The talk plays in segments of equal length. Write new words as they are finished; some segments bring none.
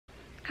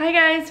Hi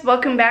guys,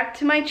 welcome back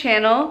to my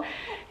channel.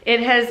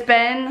 It has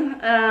been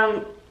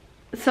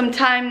some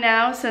time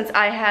now since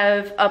I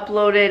have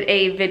uploaded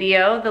a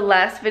video. The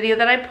last video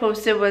that I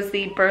posted was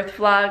the birth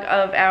vlog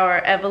of our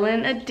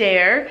Evelyn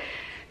Adair.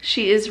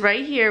 She is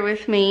right here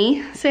with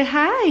me. Say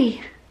hi.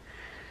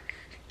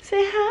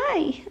 Say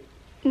hi.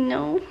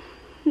 No,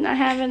 not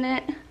having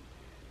it.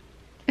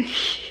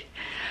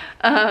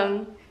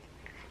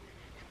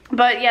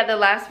 But yeah, the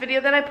last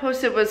video that I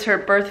posted was her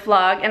birth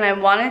vlog, and I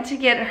wanted to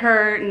get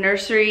her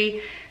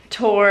nursery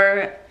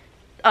tour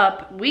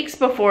up weeks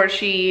before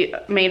she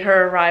made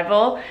her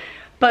arrival.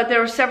 But there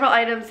were several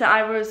items that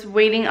I was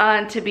waiting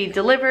on to be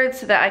delivered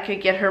so that I could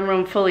get her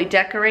room fully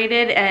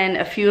decorated, and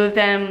a few of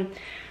them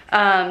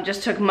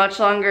just took much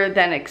longer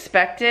than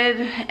expected,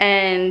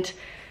 and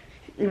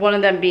one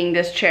of them being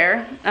this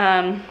chair.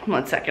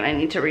 1 second, I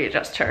need to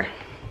readjust her.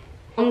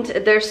 And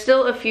there's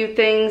still a few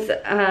things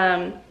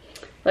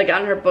like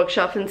on her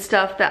bookshelf and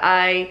stuff that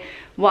I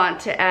want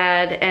to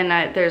add,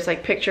 and there's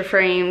like picture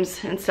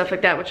frames and stuff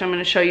like that, which I'm going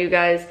to show you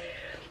guys,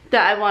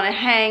 that I want to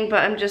hang,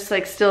 but I'm just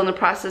like still in the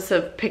process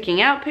of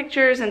picking out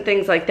pictures and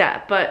things like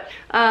that. But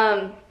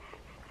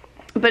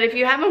if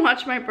you haven't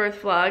watched my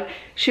birth vlog,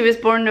 she was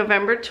born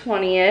November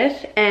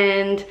 20th,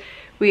 and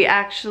we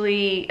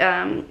actually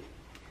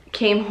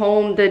came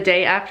home the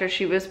day after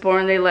she was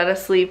born. They let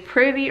us leave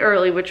pretty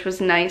early, which was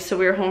nice, so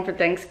we were home for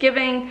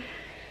Thanksgiving.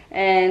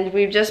 And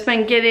we've just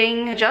been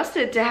getting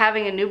adjusted to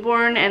having a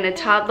newborn and a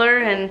toddler,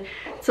 and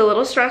it's a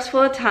little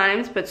stressful at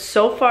times, but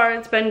so far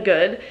it's been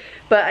good.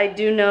 But I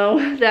do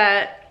know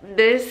that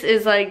this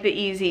is like the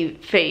easy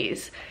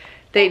phase.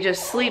 They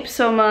just sleep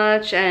so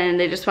much and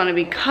they just want to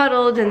be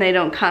cuddled, and they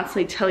don't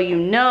constantly tell you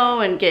no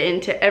and get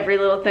into every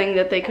little thing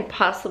that they could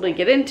possibly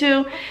get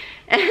into.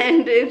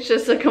 And it's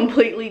just a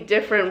completely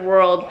different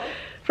world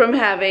from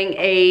having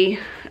a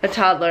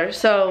toddler.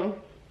 So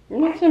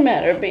what's the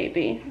matter,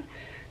 baby?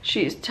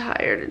 She's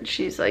tired and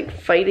she's like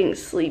fighting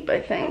sleep,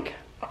 I think.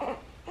 All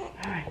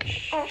right.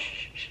 Shh,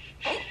 shh,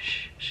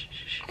 shh, shh,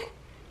 shh.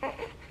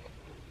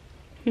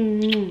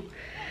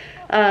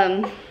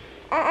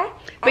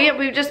 But yeah,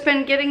 we've just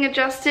been getting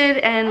adjusted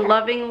and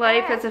loving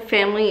life as a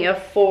family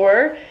of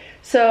 4.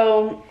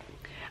 So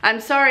I'm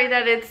sorry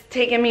that it's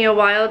taken me a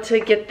while to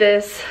get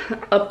this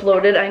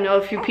uploaded. I know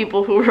a few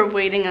people who were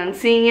waiting on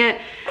seeing it.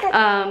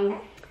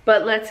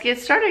 But let's get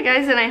started,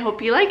 guys, and I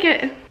hope you like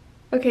it.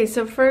 Okay,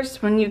 so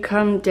first, when you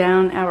come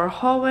down our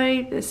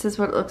hallway, this is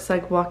what it looks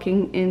like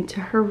walking into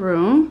her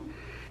room.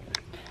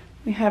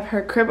 We have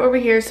her crib over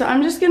here, so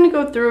I'm just gonna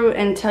go through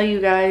and tell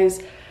you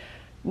guys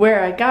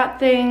where I got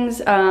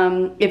things.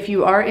 If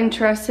you are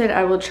interested,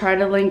 I will try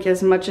to link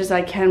as much as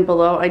I can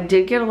below. I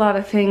did get a lot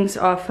of things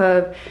off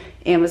of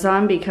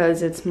Amazon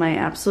because it's my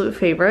absolute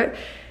favorite,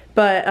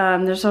 but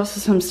there's also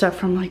some stuff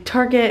from like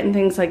Target and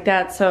things like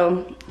that.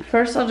 So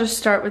first, I'll just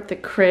start with the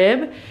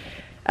crib.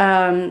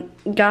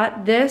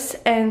 Got this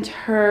and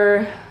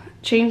her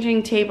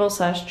changing table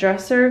 /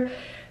 dresser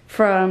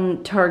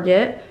from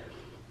Target.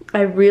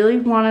 I really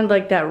wanted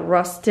like that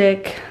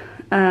rustic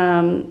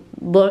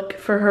look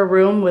for her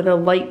room with a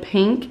light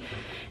pink,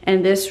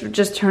 and this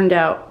just turned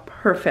out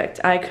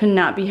perfect. I could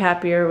not be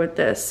happier with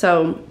this.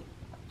 So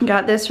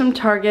got this from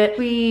Target.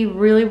 We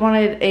really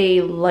wanted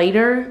a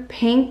lighter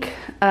pink,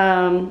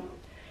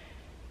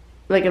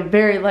 like a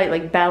very light,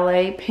 like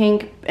ballet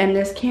pink, and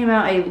this came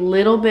out a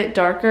little bit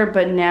darker,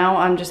 but now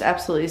I'm just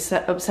absolutely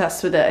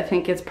obsessed with it. I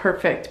think it's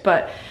perfect,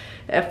 but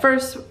at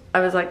first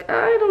I was like,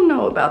 I don't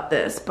know about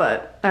this,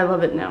 but I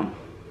love it now.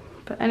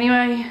 But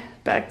anyway,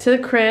 back to the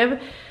crib.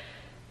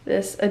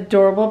 This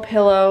adorable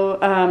pillow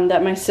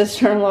that my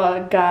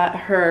sister-in-law got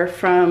her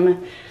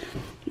from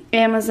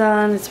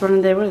Amazon. It's one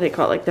of the, what do they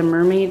call it, like the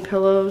mermaid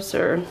pillows,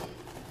 or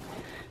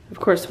of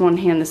course one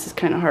hand, this is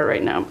kind of hard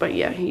right now, but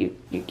yeah, you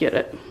get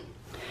it.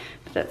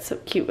 That's so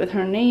cute with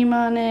her name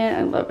on it.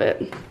 I love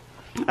it.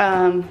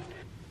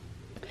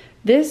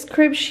 This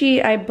crib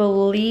sheet, I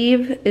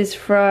believe, is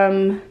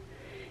from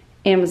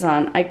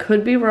Amazon. I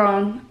could be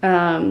wrong.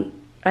 I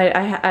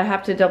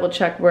have to double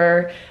check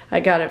where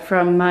I got it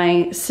from.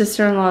 My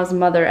sister-in-law's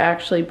mother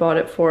actually bought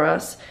it for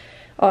us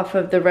off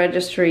of the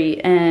registry,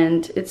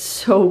 and it's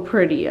so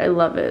pretty. I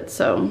love it.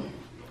 So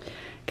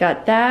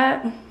got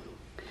that.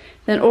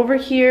 Then over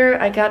here,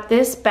 I got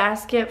this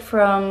basket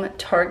from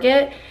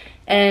Target,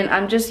 and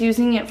I'm just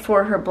using it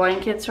for her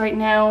blankets right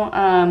now.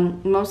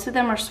 Most of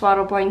them are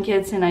swaddle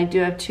blankets, and I do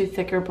have 2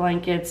 thicker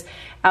blankets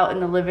out in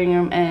the living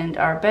room and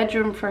our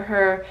bedroom for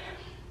her.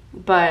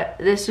 But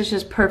this is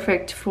just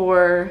perfect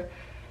for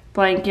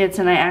blankets,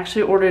 and I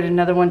actually ordered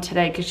another one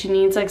today because she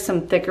needs like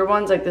some thicker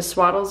ones. Like the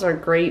swaddles are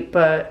great,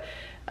 but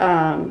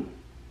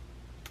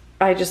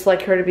I just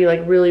like her to be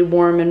like really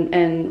warm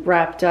and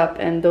wrapped up,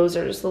 and those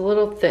are just a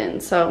little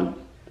thin. So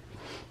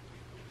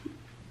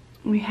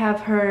we have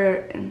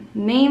her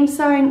name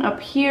sign up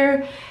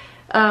here.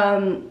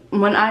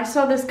 When I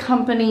saw this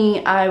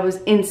company, I was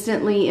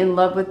instantly in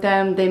love with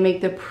them. They make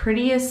the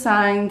prettiest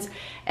signs,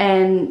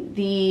 and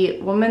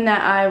the woman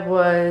that I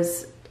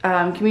was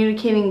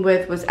communicating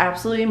with was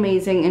absolutely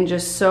amazing and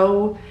just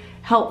so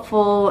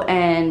helpful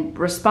and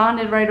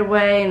responded right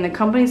away. And the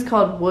company's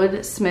called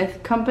Woodsmith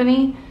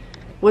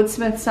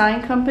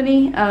Sign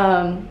Company,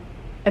 and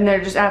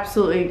they're just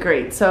absolutely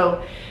great.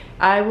 So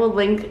I will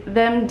link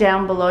them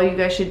down below. You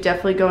guys should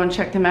definitely go and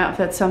check them out if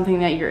that's something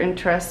that you're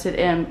interested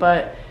in.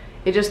 But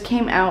it just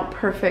came out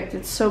perfect.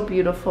 It's so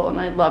beautiful and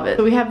I love it.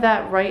 So we have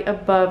that right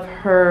above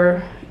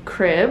her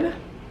crib.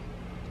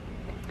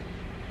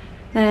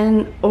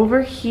 Then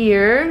over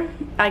here,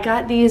 I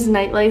got these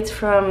night lights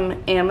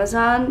from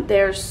Amazon.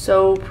 They're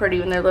so pretty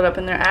when they're lit up,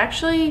 and they're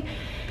actually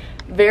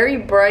very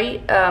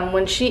bright.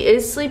 When she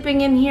is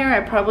sleeping in here, I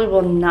probably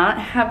will not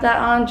have that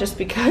on just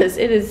because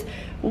it is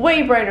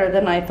way brighter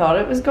than I thought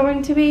it was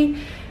going to be,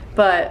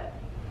 but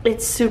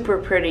it's super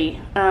pretty,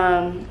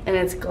 and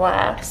it's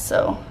glass,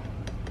 so,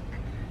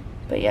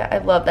 but yeah, I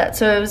love that.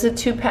 So it was a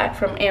 2-pack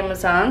from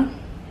Amazon.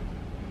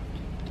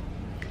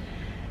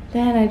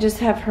 Then I just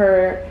have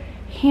her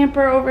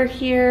hamper over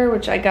here,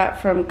 which I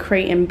got from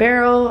Crate &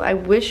 Barrel. I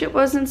wish it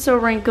wasn't so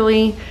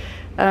wrinkly.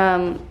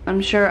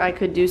 I'm sure I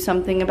could do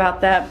something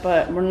about that,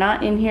 but we're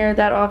not in here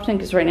that often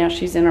because right now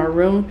she's in our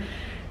room,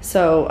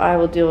 so I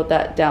will deal with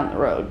that down the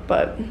road.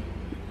 But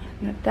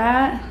got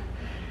that.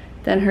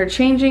 Then her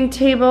changing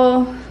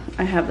table,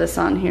 I have this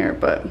on here,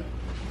 but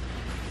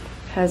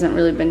hasn't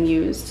really been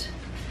used.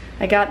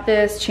 I got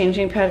this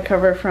changing pad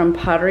cover from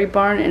Pottery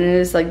Barn, and it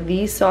is like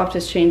the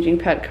softest changing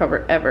pad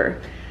cover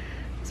ever.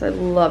 So I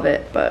love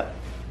it. But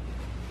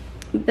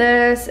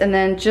this, and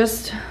then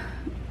just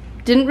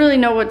didn't really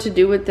know what to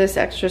do with this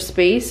extra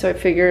space, so I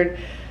figured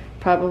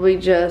probably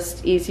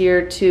just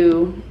easier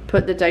to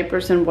put the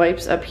diapers and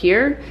wipes up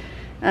here.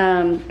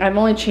 I've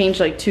only changed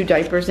like 2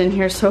 diapers in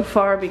here so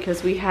far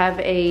because we have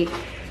a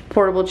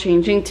portable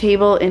changing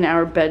table in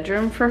our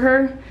bedroom for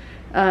her.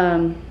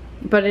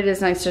 But it is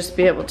nice just to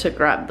be able to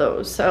grab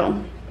those.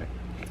 So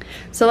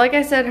like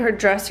I said, her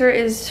dresser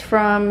is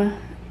from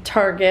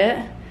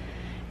Target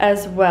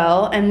as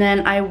well. And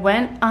then I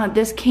went on,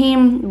 this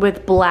came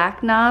with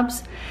black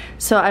knobs,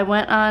 so I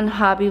went on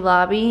Hobby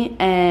Lobby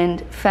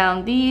and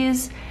found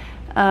these.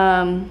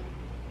 They're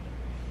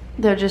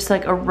just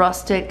like a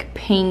rustic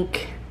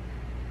pink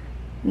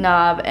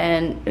knob,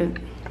 and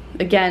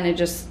again, it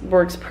just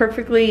works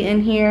perfectly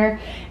in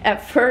here.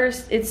 At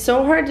first, it's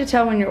so hard to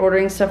tell when you're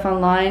ordering stuff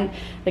online,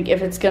 like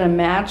if it's gonna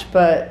match,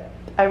 but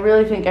I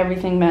really think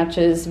everything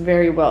matches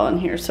very well in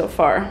here so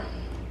far.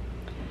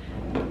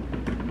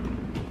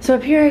 So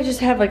up here I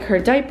just have like her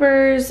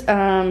diapers,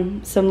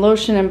 some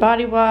lotion and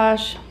body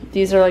wash.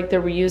 These are like the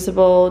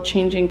reusable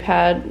changing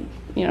pad,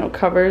 you know,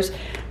 covers.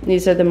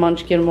 These are the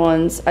Munchkin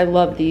ones. I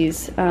love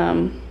these.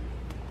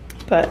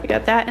 But I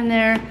got that in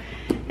there.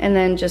 And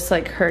then just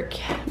like her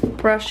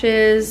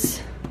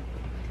brushes.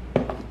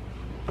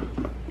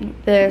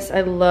 This,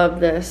 I love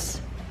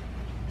this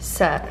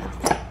set.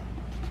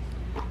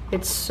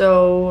 It's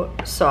so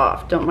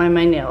soft. Don't mind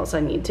my nails. I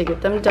need to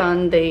get them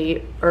done.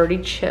 They already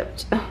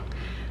chipped.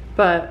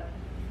 But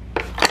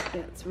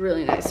yeah, it's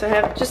really nice. So I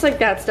have just like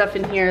that stuff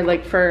in here,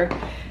 like for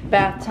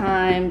bath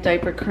time,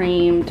 diaper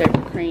cream,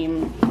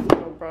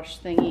 little brush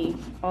thingy,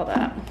 all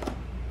that.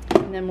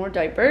 And then more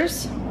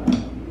diapers.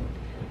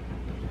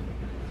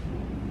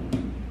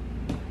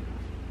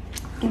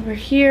 Over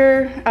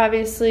here,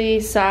 obviously,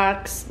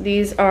 socks.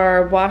 These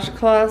are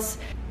washcloths.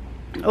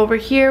 Over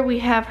here, we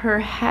have her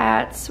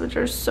hats, which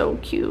are so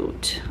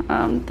cute.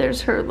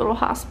 There's her little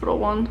hospital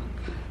one.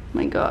 Oh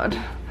my God.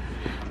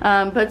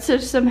 But so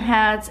some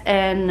hats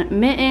and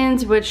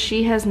mittens, which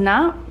she has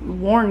not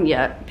worn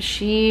yet.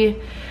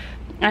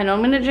 I know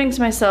I'm gonna jinx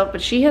myself,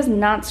 but she has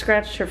not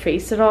scratched her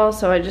face at all,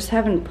 so I just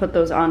haven't put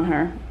those on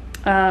her.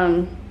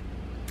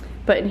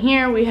 But in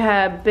here we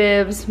have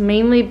bibs,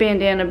 mainly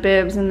bandana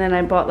bibs, and then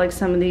I bought like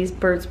some of these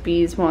Burt's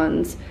Bees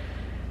ones,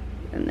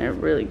 and they're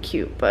really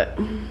cute, but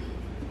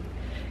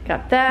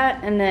got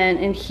that. And then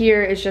in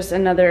here is just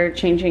another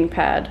changing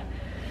pad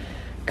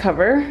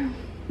cover.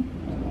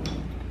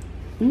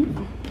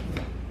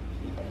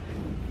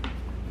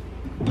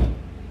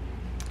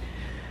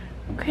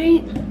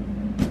 Okay,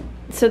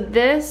 so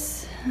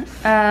this,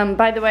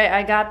 by the way,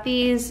 I got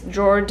these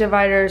drawer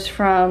dividers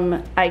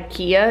from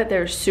IKEA.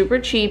 They're super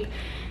cheap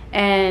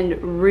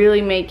and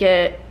really make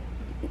it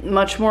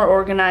much more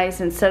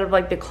organized instead of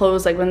like the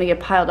clothes, like when they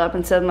get piled up,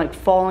 instead of like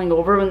falling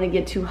over when they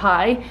get too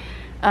high.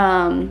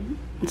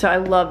 So I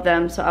love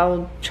them, so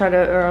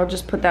I'll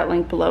just put that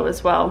link below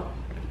as well.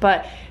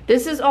 But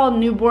this is all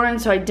newborn,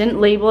 so I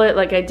didn't label it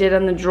like I did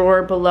on the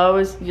drawer below,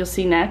 as you'll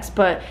see next.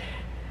 But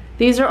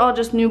these are all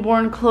just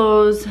newborn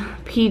clothes,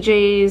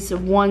 PJs,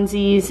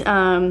 onesies.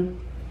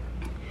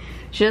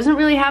 She doesn't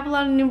really have a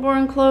lot of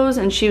newborn clothes,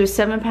 and she was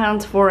 7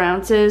 pounds 4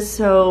 ounces,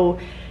 so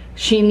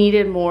she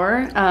needed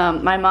more.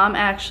 My mom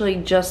actually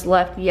just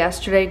left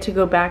yesterday to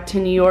go back to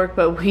New York,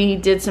 but we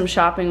did some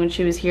shopping when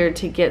she was here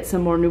to get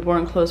some more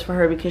newborn clothes for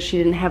her because she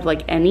didn't have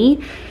like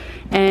any.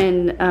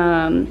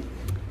 And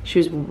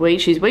she's way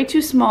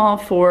too small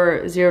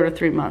for 0 to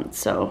 3 months,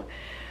 so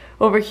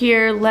Over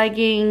here,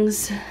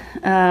 leggings,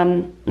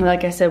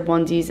 like I said,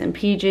 onesies and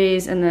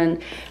PJs, and then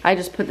I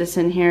just put this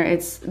in here.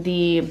 It's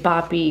the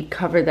boppy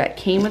cover that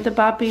came with the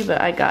boppy,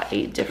 but I got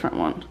a different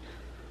one.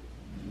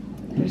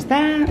 There's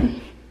that.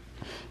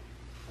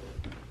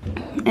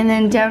 And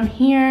then down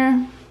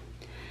here,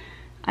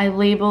 I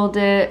labeled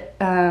it,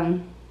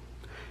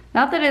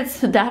 not that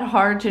it's that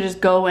hard to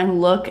just go and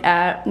look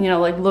at, you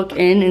know, like look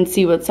in and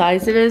see what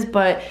size it is,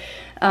 but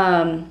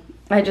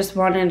I just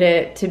wanted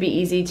it to be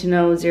easy to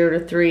know 0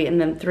 to 3 and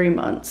then 3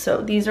 months.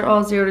 So these are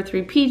all 0 to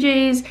 3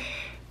 PJs,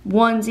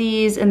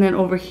 onesies, and then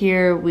over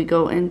here we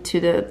go into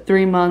the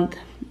 3-month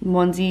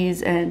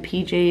onesies and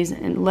PJs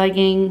and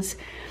leggings.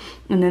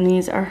 And then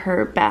these are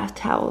her bath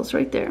towels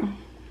right there.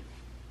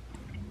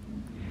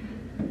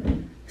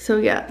 So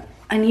yeah,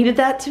 I needed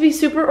that to be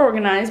super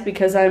organized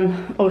because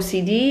I'm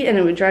OCD and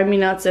it would drive me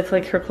nuts if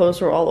like her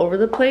clothes were all over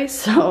the place.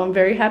 So I'm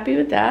very happy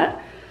with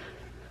that.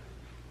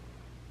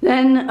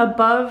 Then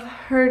above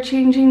her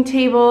changing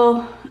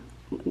table,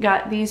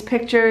 got these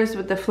pictures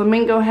with the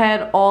flamingo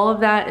head. All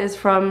of that is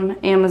from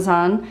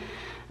Amazon.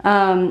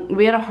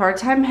 We had a hard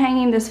time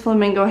hanging this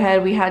flamingo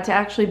head. We had to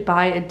actually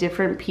buy a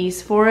different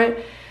piece for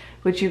it,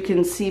 which you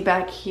can see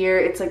back here.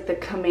 It's like the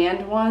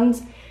command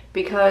ones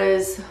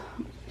because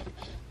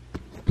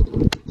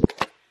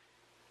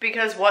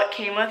what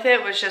came with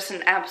it was just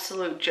an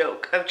absolute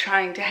joke of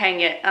trying to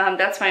hang it.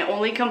 That's my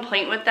only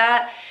complaint with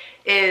that,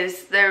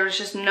 is there was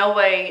just no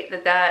way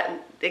that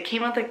it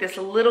came with like this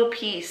little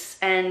piece,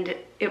 and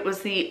it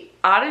was the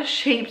oddest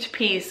shaped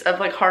piece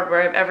of like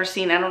hardware I've ever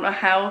seen. I don't know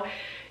how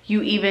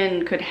you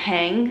even could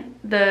hang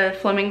the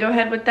flamingo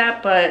head with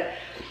that, but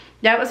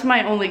that was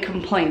my only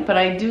complaint. But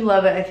I do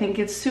love it. I think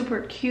it's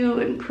super cute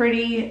and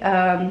pretty,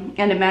 and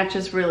it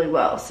matches really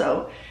well.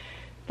 So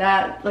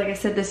that, like I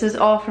said, this is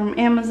all from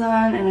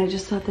Amazon, and I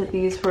just thought that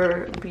these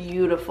were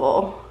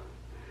beautiful.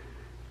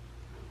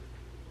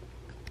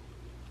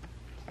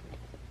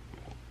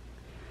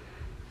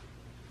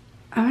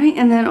 All right,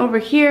 and then over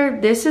here,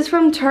 this is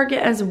from Target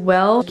as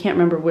well. I can't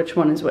remember which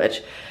one is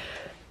which,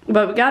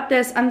 but we got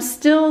this. I'm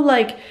still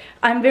like,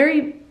 I'm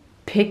very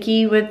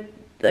picky with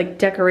like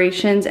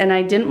decorations, and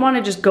I didn't want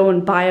to just go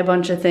and buy a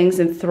bunch of things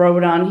and throw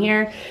it on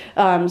here.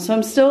 So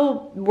I'm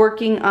still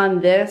working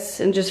on this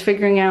and just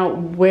figuring out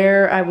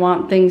where I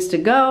want things to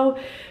go.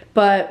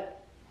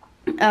 But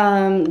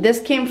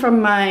this came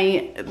from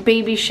my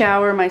baby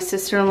shower. My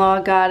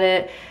sister-in-law got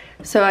it.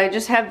 So I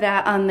just have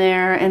that on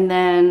there, and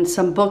then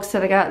some books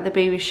that I got at the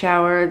baby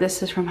shower.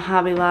 This is from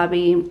Hobby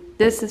Lobby.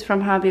 This is from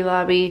Hobby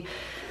Lobby.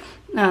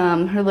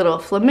 Her little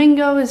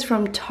flamingo is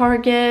from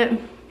Target.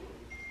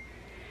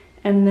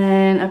 And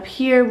then up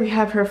here we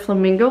have her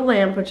flamingo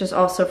lamp, which is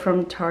also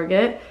from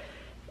Target.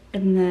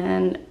 And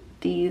then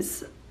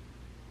these,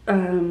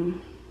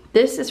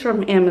 this is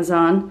from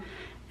Amazon.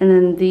 And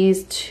then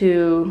these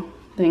two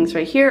things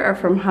right here are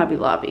from Hobby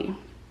Lobby.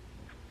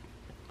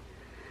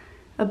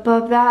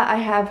 Above that, I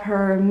have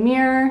her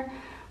mirror,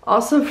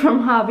 also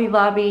from Hobby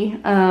Lobby.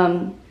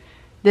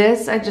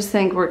 This I just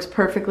think works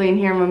perfectly in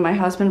here. When my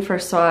husband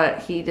first saw it,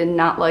 he did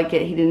not like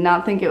it. He did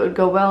not think it would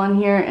go well in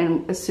here,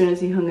 and as soon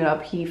as he hung it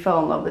up, he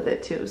fell in love with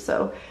it too.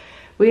 So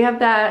we have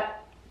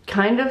that.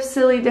 Kind of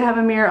silly to have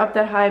a mirror up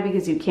that high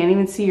because you can't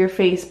even see your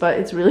face, but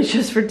it's really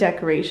just for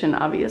decoration,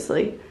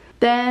 obviously.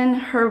 Then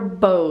her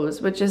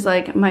bows, which is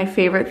like my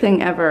favorite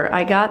thing ever.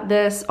 I got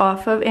this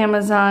off of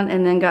Amazon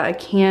and then got a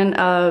can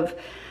of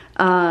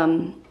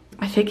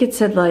I think it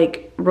said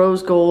like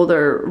rose gold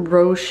or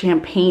rose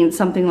champagne,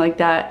 something like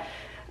that,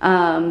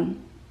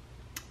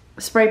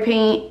 spray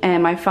paint,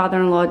 and my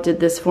father-in-law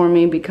did this for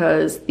me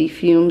because the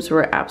fumes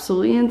were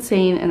absolutely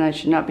insane and I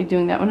should not be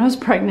doing that when I was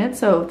pregnant.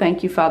 So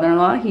thank you,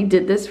 father-in-law, he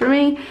did this for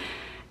me.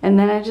 And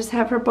then I just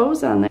have her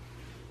bows on there.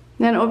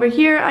 Then over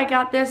here I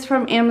got this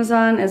from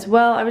Amazon as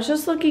well. I was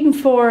just looking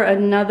for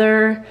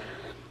another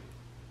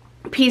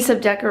piece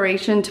of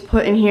decoration to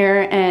put in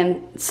here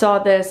and saw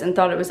this and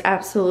thought it was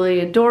absolutely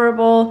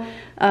adorable.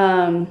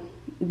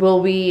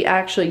 Will we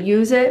actually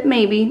use it?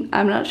 Maybe,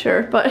 I'm not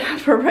sure, but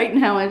for right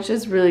now it's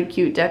just really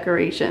cute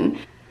decoration.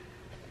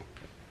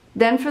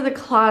 Then for the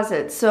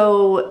closet,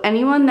 so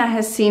anyone that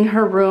has seen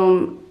her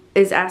room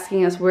is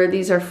asking us where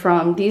these are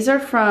from. These are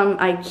from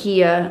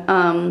IKEA.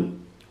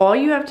 All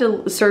you have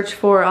to search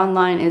for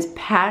online is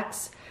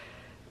Pax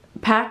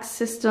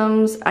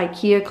Systems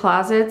IKEA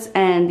closets,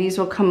 and these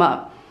will come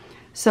up.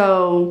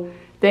 So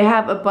they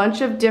have a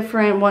bunch of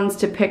different ones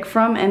to pick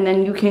from, and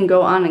then you can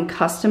go on and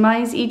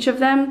customize each of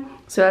them.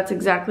 So that's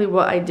exactly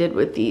what I did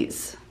with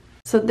these.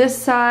 So this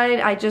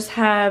side, I just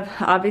have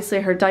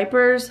obviously her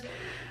diapers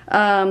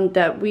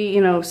that we,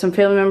 you know, some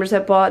family members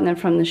have bought, and then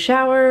from the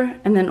shower.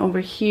 And then over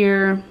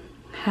here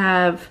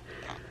have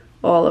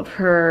all of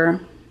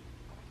her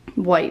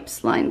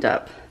wipes lined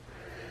up.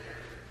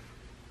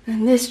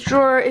 And this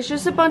drawer is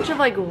just a bunch of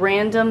like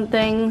random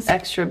things,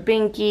 extra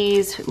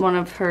binkies, one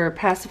of her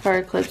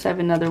pacifier clips. I have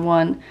another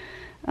one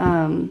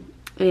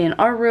in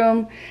our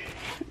room.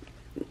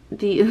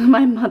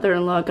 My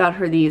mother-in-law got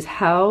her these.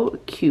 How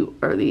cute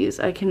are these?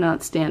 I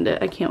cannot stand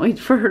it. I can't wait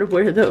for her to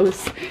wear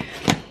those.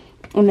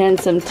 and then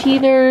some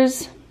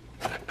teethers,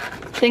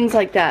 things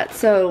like that.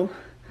 So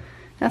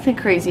nothing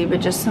crazy,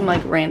 but just some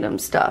like random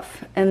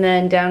stuff. And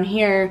then down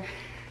here,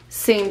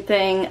 same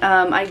thing.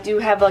 I do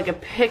have like a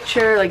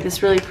picture, like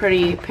this really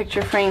pretty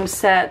picture frame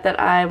set that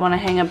I want to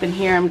hang up in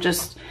here. I'm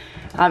just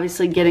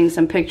obviously getting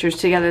some pictures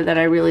together that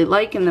I really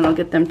like, and then I'll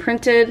get them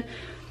printed.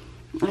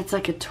 It's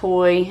like a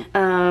toy.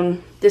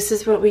 This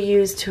is what we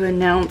use to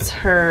announce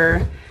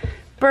her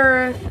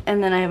birth.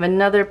 And then I have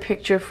another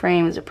picture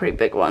frame. It's a pretty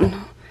big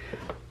one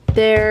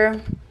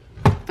there.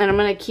 And I'm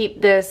gonna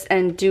keep this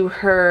and do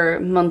her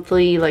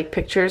monthly like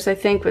pictures, I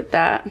think, with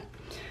that.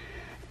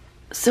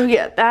 So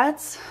yeah,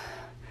 that's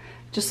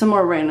just some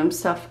more random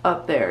stuff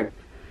up there.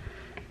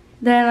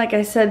 Then, like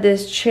I said,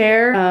 this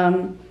chair,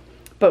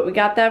 but we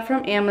got that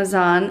from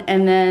Amazon.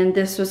 And then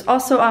this was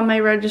also on my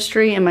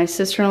registry, and my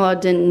sister-in-law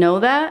didn't know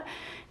that.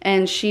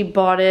 And she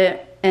bought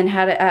it and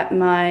had it at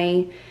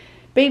my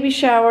baby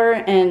shower,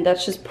 and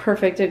that's just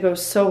perfect. It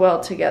goes so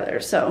well together.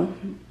 So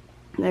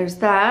there's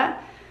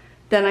that.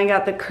 Then I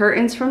got the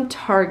curtains from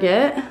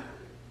Target.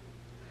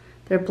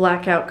 They're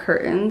blackout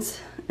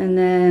curtains. And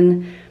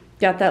then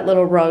got that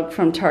little rug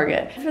from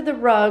Target. For the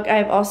rug,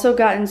 I've also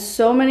gotten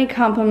so many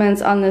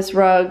compliments on this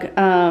rug.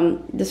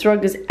 This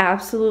rug is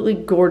absolutely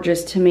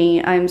gorgeous to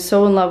me. I'm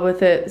so in love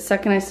with it. The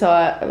second I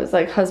saw it, I was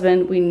like,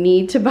 husband, we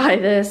need to buy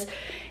this.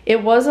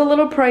 It was a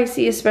little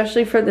pricey,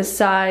 especially for the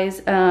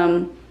size.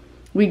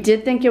 We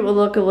did think it would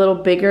look a little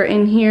bigger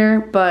in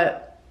here,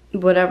 but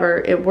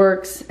whatever, it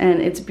works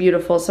and it's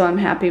beautiful, so I'm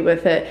happy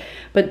with it.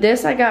 But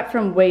this I got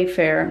from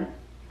Wayfair.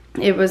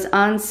 It was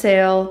on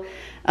sale.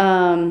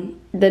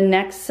 The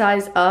next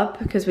size up,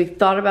 because we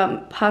thought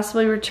about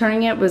possibly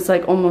returning it, was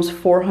like almost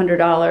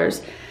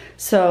 $400.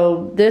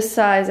 So this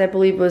size I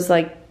believe was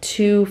like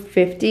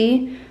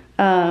 $250.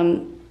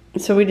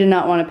 So we did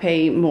not want to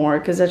pay more,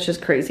 because that's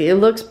just crazy. It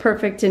looks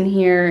perfect in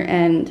here,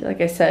 and like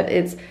I said,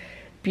 it's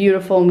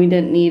beautiful, and we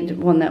didn't need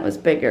one that was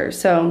bigger.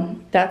 So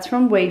that's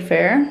from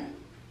Wayfair.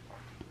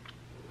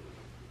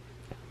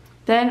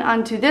 Then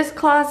onto this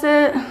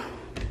closet.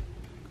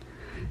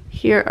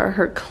 Here are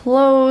her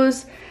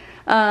clothes.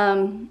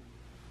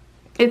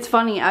 It's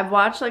funny, I've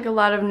watched like a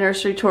lot of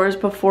nursery tours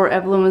before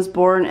Evelyn was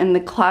born, and the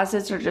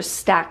closets are just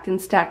stacked and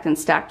stacked and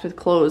stacked with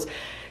clothes.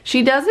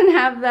 She doesn't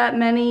have that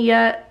many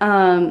yet.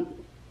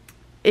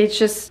 It's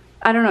just,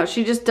 I don't know,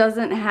 she just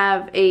doesn't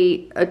have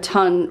a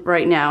ton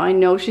right now. I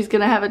know she's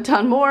gonna have a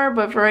ton more,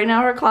 but for right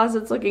now her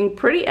closet's looking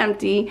pretty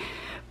empty.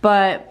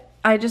 But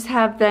I just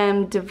have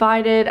them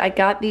divided. I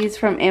got these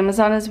from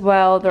Amazon as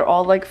well. They're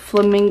all like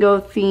flamingo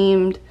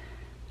themed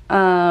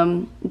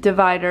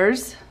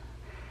dividers.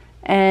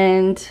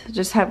 And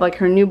just have like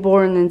her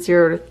newborn, then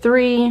 0 to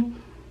 3,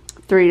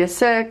 3 to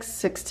 6,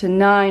 6 to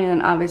 9,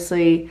 and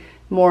obviously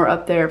more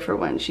up there for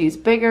when she's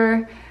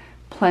bigger.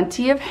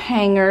 Plenty of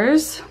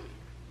hangers.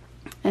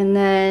 And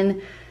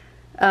then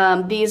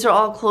these are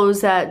all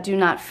clothes that do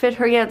not fit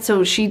her yet,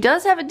 so she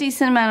does have a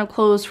decent amount of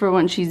clothes for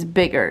when she's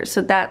bigger,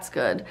 so that's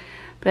good.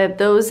 But I have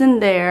those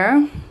in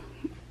there.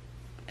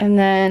 And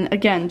then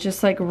again,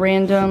 just like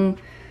random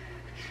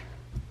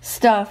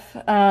stuff.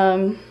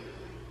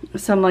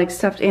 Some like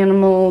stuffed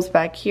animals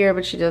back here,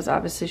 but she does,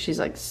 obviously she's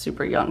like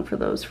super young for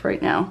those for right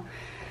now.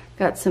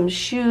 Got some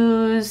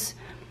shoes,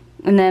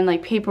 and then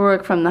like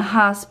paperwork from the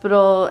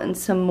hospital, and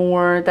some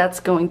more.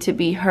 That's going to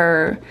be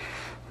her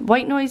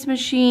white noise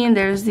machine.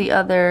 There's the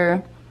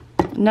other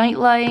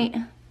nightlight,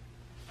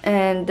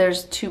 and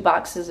there's 2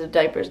 boxes of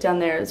diapers down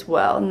there as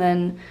well. And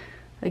then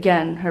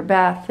again, her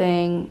bath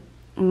thing,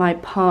 my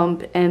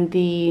pump, and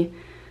the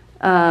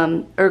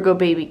Ergo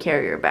baby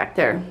carrier back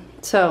there.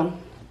 So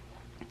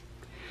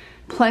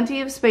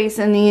plenty of space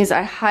in these.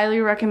 I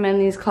highly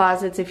recommend these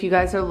closets if you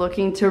guys are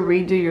looking to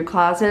redo your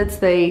closets.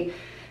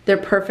 They're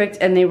perfect,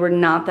 and they were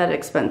not that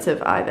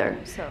expensive either.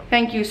 So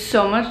thank you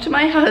so much to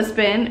my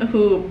husband,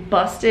 who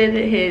busted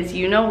his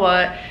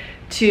you-know-what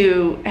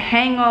to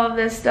hang all of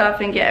this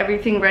stuff and get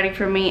everything ready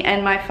for me,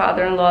 and my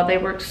father-in-law. They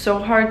worked so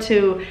hard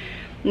to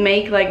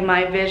make like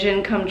my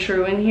vision come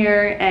true in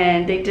here,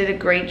 and they did a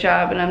great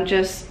job, and I'm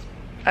just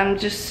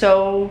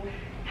so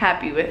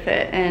happy with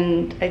it,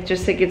 and I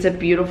just think it's a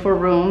beautiful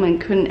room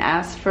and couldn't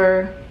ask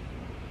for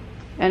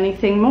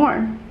anything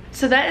more.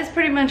 So that is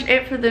pretty much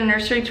it for the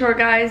nursery tour,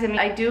 guys. I mean,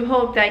 I do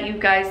hope that you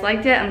guys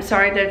liked it. I'm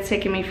sorry that it's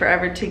taken me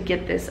forever to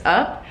get this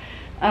up,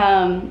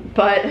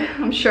 but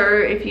I'm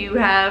sure if you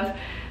have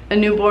a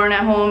newborn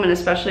at home, and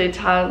especially a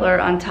toddler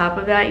on top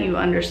of that, you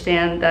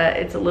understand that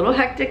it's a little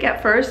hectic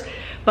at first.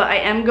 But I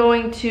am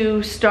going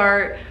to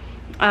start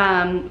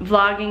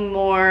vlogging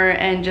more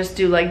and just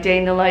do like day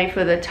in the life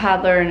with a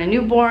toddler and a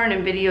newborn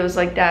and videos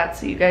like that,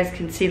 so you guys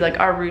can see like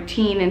our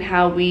routine and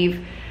how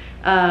we've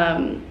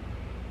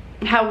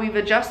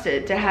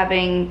adjusted to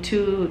having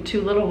two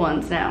little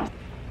ones now.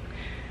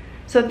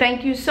 So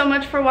thank you so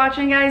much for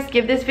watching, guys.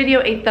 Give this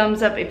video a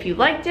thumbs up if you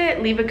liked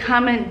it. Leave a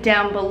comment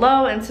down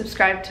below and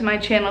subscribe to my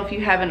channel if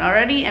you haven't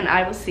already, and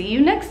I will see you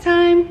next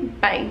time.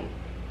 Bye.